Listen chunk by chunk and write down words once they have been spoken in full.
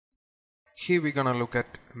Here we're gonna look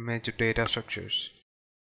at major data structures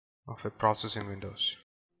of a process in Windows.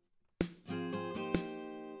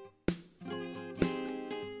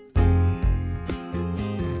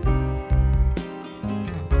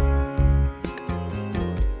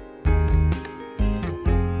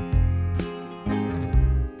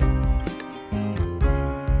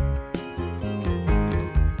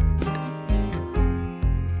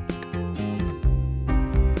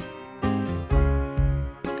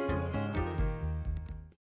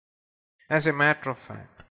 As a matter of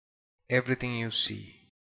fact, everything you see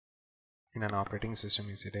in an operating system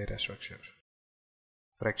is a data structure.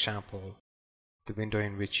 For example, the window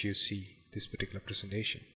in which you see this particular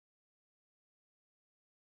presentation,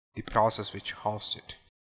 the process which hosts it,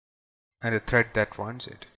 and the thread that runs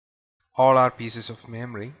it, all are pieces of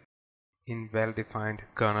memory in well-defined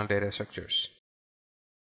kernel data structures.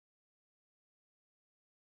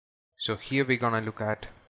 So here we're gonna look at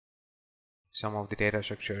some of the data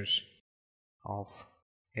structures of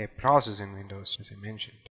a process in Windows, as I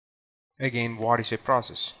mentioned. Again, what is a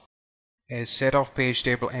process? A set of page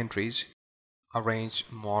table entries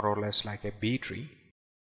arranged more or less like a B tree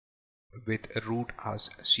with a root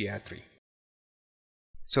as CR3.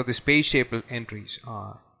 So these page table entries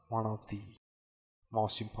are one of the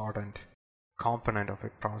most important component of a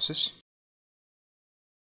process,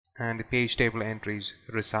 and the page table entries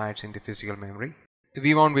resides in the physical memory.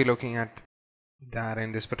 We won't be looking at that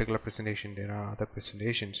in this particular presentation. There are other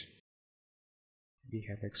presentations. We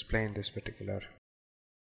have explained this particular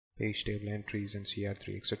page table entries and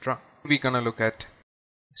CR3, etc. We're gonna look at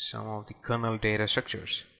some of the kernel data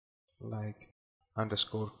structures like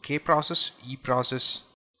underscore K process, E process,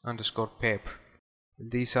 underscore PEP.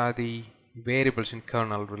 These are the variables in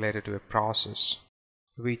kernel related to a process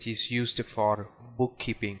which is used for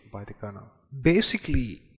bookkeeping by the kernel.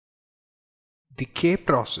 Basically, the K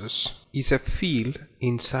process is a field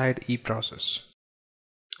inside E process,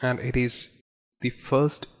 and it is the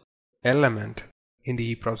first element in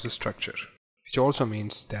the E process structure, which also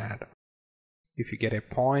means that if you get a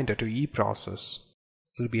pointer to E process,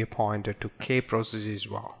 it will be a pointer to K process as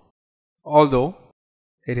well. Although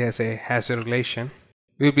it has a hazard relation,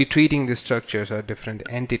 we will be treating these structures as different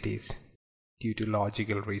entities due to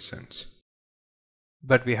logical reasons.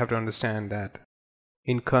 But we have to understand that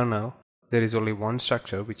in kernel there is only one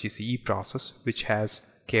structure, which is E process, which has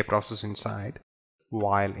K process inside,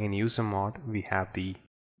 while in user mode we have the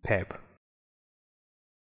PEP.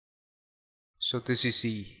 So this is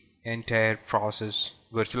the entire process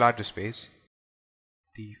virtual address space,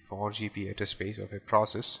 the 4GB address space of a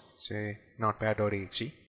process, say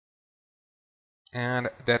notepad.exe, and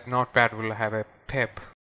that notepad will have a PEP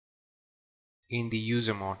in the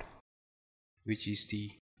user mode, which is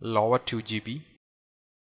the lower 2GB.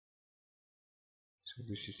 So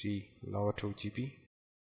this is the lower 2GB.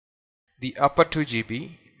 The upper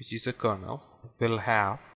 2GB, which is a kernel, will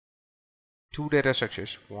have two data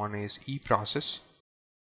structures. One is E process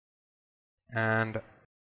and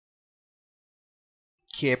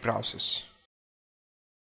K process.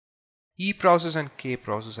 E process and K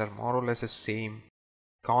process are more or less the same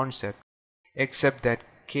concept, except that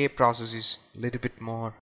K process is a little bit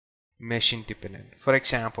more machine dependent. For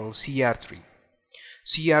example, CR3.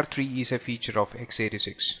 CR3 is a feature of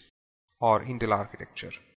x86 or Intel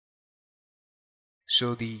architecture.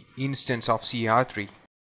 So the instance of CR3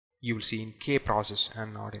 you will see in K process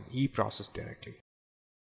and not in E process directly.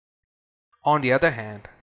 On the other hand,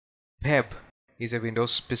 PEP is a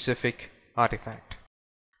Windows specific artifact.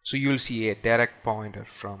 So you will see a direct pointer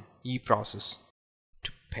from E process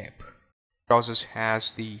to PEP. Process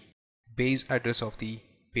has the base address of the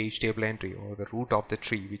page table entry or the root of the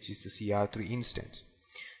tree, which is the CR3 instance,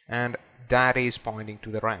 and that is pointing to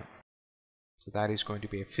the RAM. So that is going to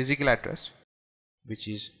be a physical address which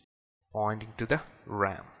is pointing to the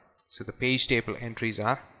RAM. So the page table entries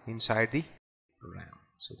are inside the RAM.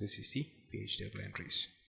 So this is the page table entries.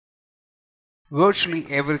 Virtually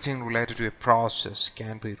everything related to a process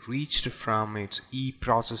can be reached from its E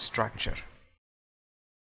process structure.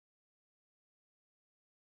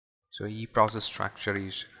 So E process structure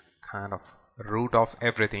is kind of root of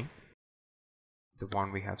everything, the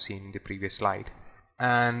one we have seen in the previous slide.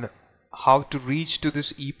 And how to reach to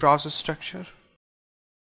this E process structure?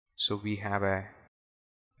 So we have a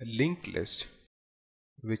linked list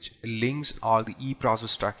which links all the E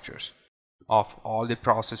process structures of all the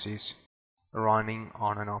processes running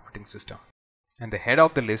on an operating system, and the head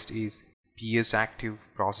of the list is PS active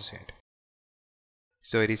process head.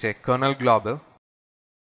 So it is a kernel global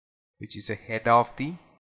which is a head of the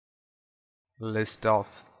list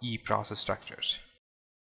of E process structures.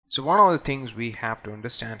 So one of the things we have to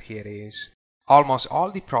understand here is almost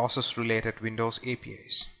all the process related Windows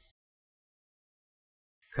APIs,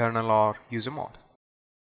 kernel or user mode,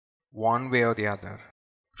 one way or the other,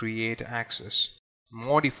 create, access,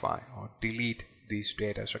 modify or delete these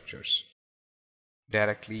data structures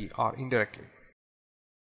directly or indirectly.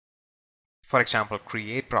 For example,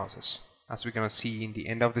 create process. As we're going to see in the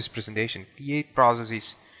end of this presentation, create process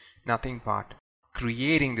is nothing but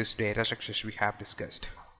creating this data structures we have discussed.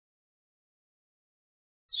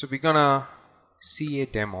 So we're going to see a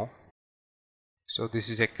demo. So this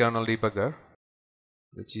is a kernel debugger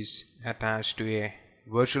which is attached to a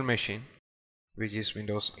virtual machine which is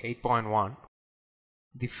Windows 8.1.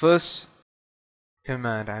 The first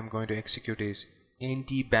command I'm going to execute is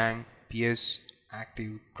ntbang ps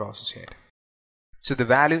active process head. So the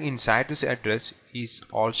value inside this address is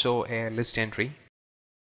also a list entry.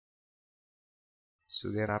 So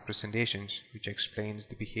there are presentations which explains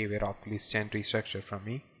the behavior of list entry structure from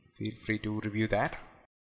me. Feel free to review that.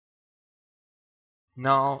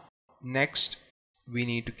 Now next we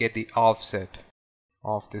need to get the offset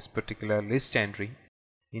of this particular list entry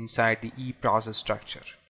inside the eProcess structure.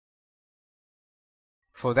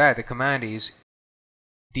 For that the command is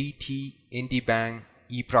dt ntbang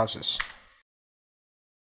eProcess.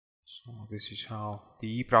 So this is how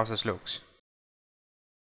the eProcess looks.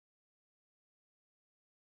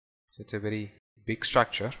 So it's a very big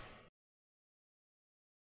structure.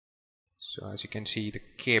 So as you can see, the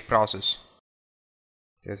K process,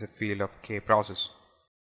 there's a field of K process,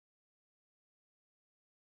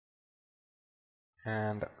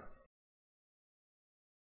 and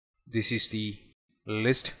this is the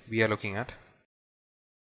list we are looking at.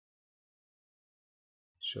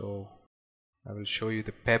 So I will show you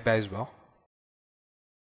the peb as well.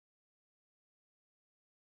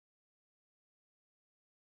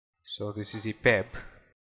 So this is the peb.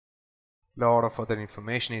 Lot of other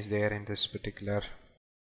information is there in this particular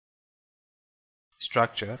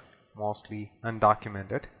structure, mostly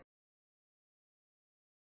undocumented.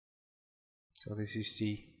 So this is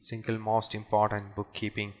the single most important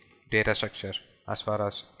bookkeeping data structure as far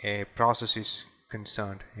as a process is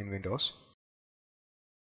concerned in Windows.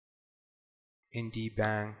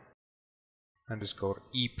 ntbang underscore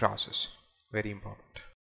eProcess, very important.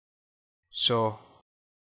 So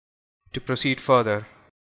to proceed further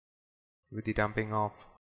with the dumping of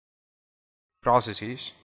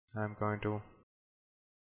processes, I'm going to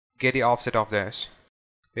get the offset of this.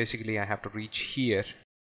 Basically I have to reach here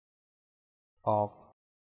of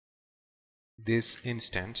this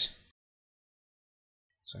instance,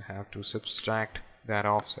 so I have to subtract that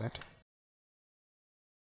offset.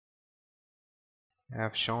 I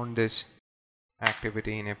have shown this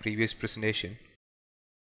activity in a previous presentation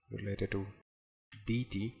related to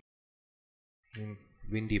DT in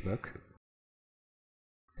WinDebug.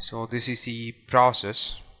 So this is the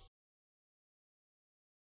process.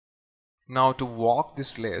 Now to walk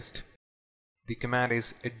this list, the command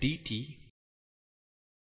is dt.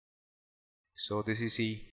 So this is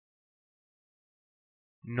the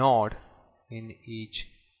node in each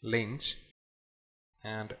links,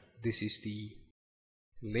 and this is the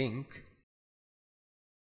link,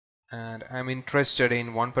 and I'm interested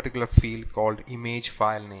in one particular field called image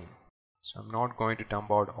file name. So I'm not going to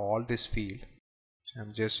dump out all this field. So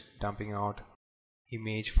I'm just dumping out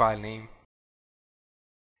image file name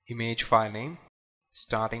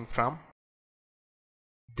starting from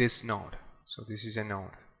this node. So this is a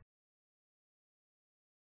node.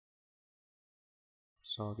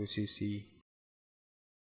 So this is the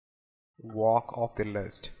walk of the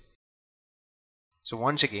list. So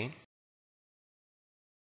once again,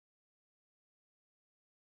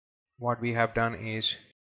 what we have done is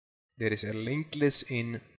there is a linked list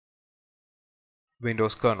in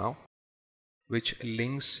Windows kernel which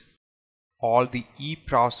links all the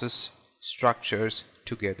eProcess structures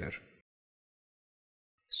together.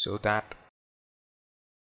 So that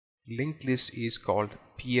linked list is called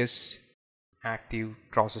PS active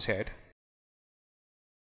process head.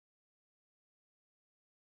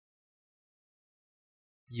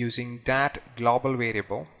 Using that global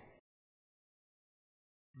variable,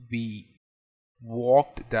 we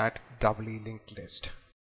walked that doubly linked list.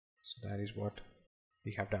 So that is what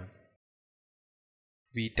we have done.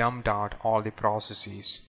 We dumped out all the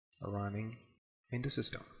processes running in the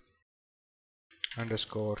system.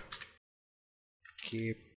 Underscore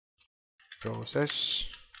K process.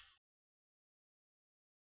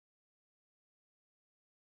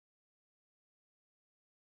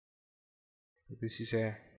 This is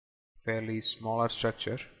a fairly smaller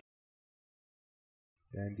structure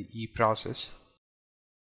than the eProcess.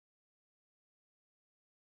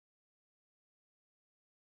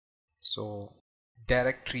 So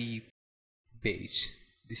directory base,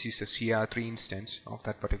 this is a CR3 instance of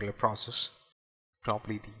that particular process,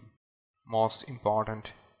 probably the most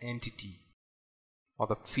important entity or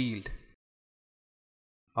the field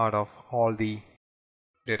out of all the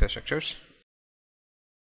data structures.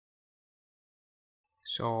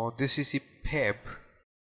 So this is the PEB.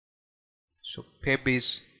 So PEB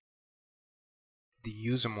is the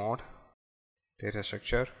user mode data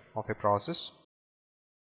structure of a process.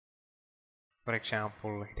 For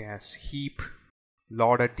example, it has heap,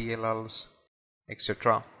 loaded DLLs,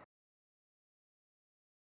 etc.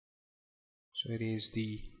 So it is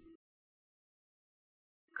the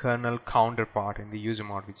kernel counterpart in the user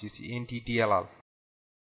mode, which is the NTDLL,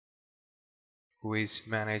 who is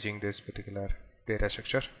managing this particular data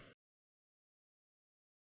structure.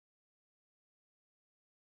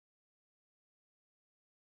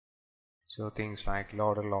 So things like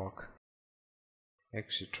loader log,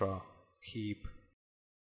 etc., heap,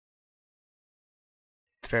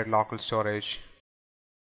 thread local storage,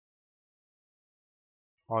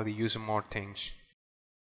 all the user mode things,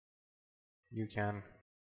 you can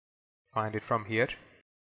find it from here.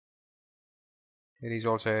 It is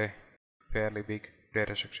also a fairly big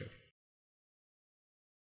data structure.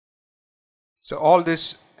 So all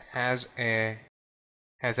this has an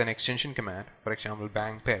extension command. For example,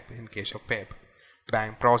 bang pep in case of pep,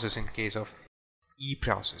 bang process in case of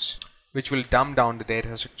eProcess, which will dumb down the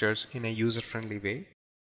data structures in a user-friendly way.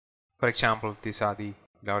 For example, these are the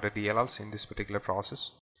loaded DLLs in this particular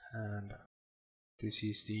process, and this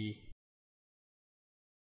is the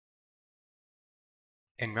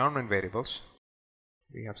environment variables.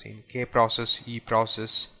 We have seen K process, E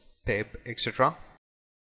process, PEB, etc.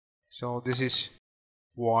 So this is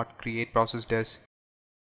what create process does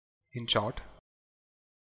in short.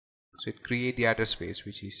 So it create the address space,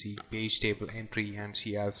 which is the page table entry and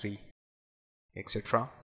CR3, etc.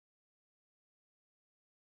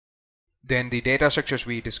 Then the data structures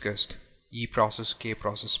we discussed, E process, K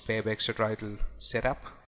process, PEB, etc. it will set up,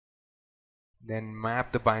 then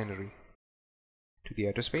map the binary to the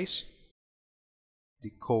address space,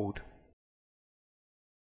 the code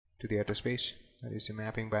to the address space, that is the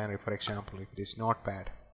mapping binary. For example, if it is notepad,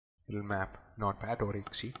 it will map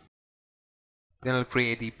notepad.exe. Then it will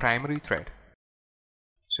create the primary thread.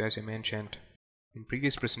 So as I mentioned in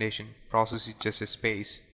previous presentation, process is just a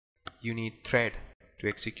space. You need thread to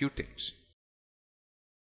execute things.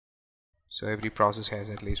 So every process has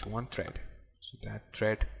at least one thread. So that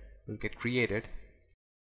thread will get created,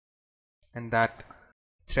 and that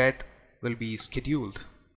thread will be scheduled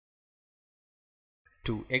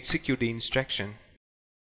to execute the instruction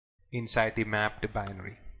inside the mapped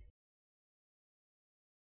binary.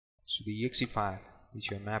 So the exe file which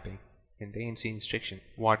you are mapping contains the instruction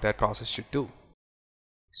what that process should do.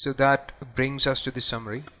 So that brings us to the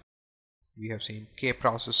summary. We have seen K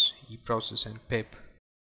process, E process, and PEB,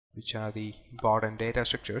 which are the important data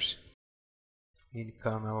structures in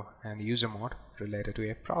kernel and user mode related to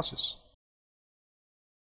a process.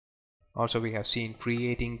 Also, we have seen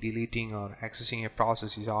creating, deleting, or accessing a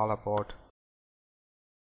process is all about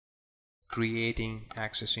creating,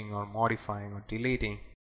 accessing, or modifying or deleting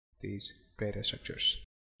these data structures.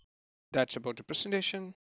 That's about the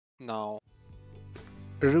presentation. Now,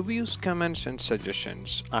 reviews, comments, and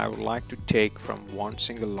suggestions I would like to take from one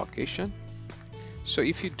single location. So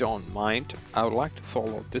if you don't mind, I would like to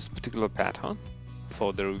follow this particular pattern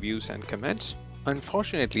for the reviews and comments.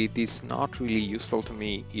 Unfortunately, it is not really useful to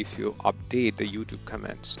me if you update the YouTube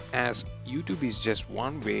comments, as YouTube is just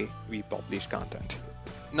one way we publish content.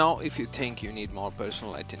 Now, if you think you need more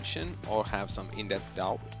personal attention or have some in-depth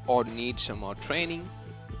doubt or need some more training,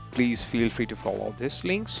 please feel free to follow these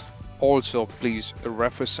links. Also, please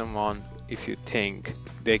refer someone if you think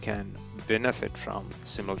they can benefit from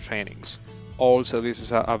similar trainings. All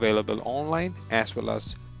services are available online as well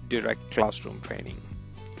as direct classroom training.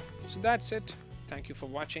 So that's it. Thank you for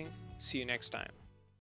watching. See you next time.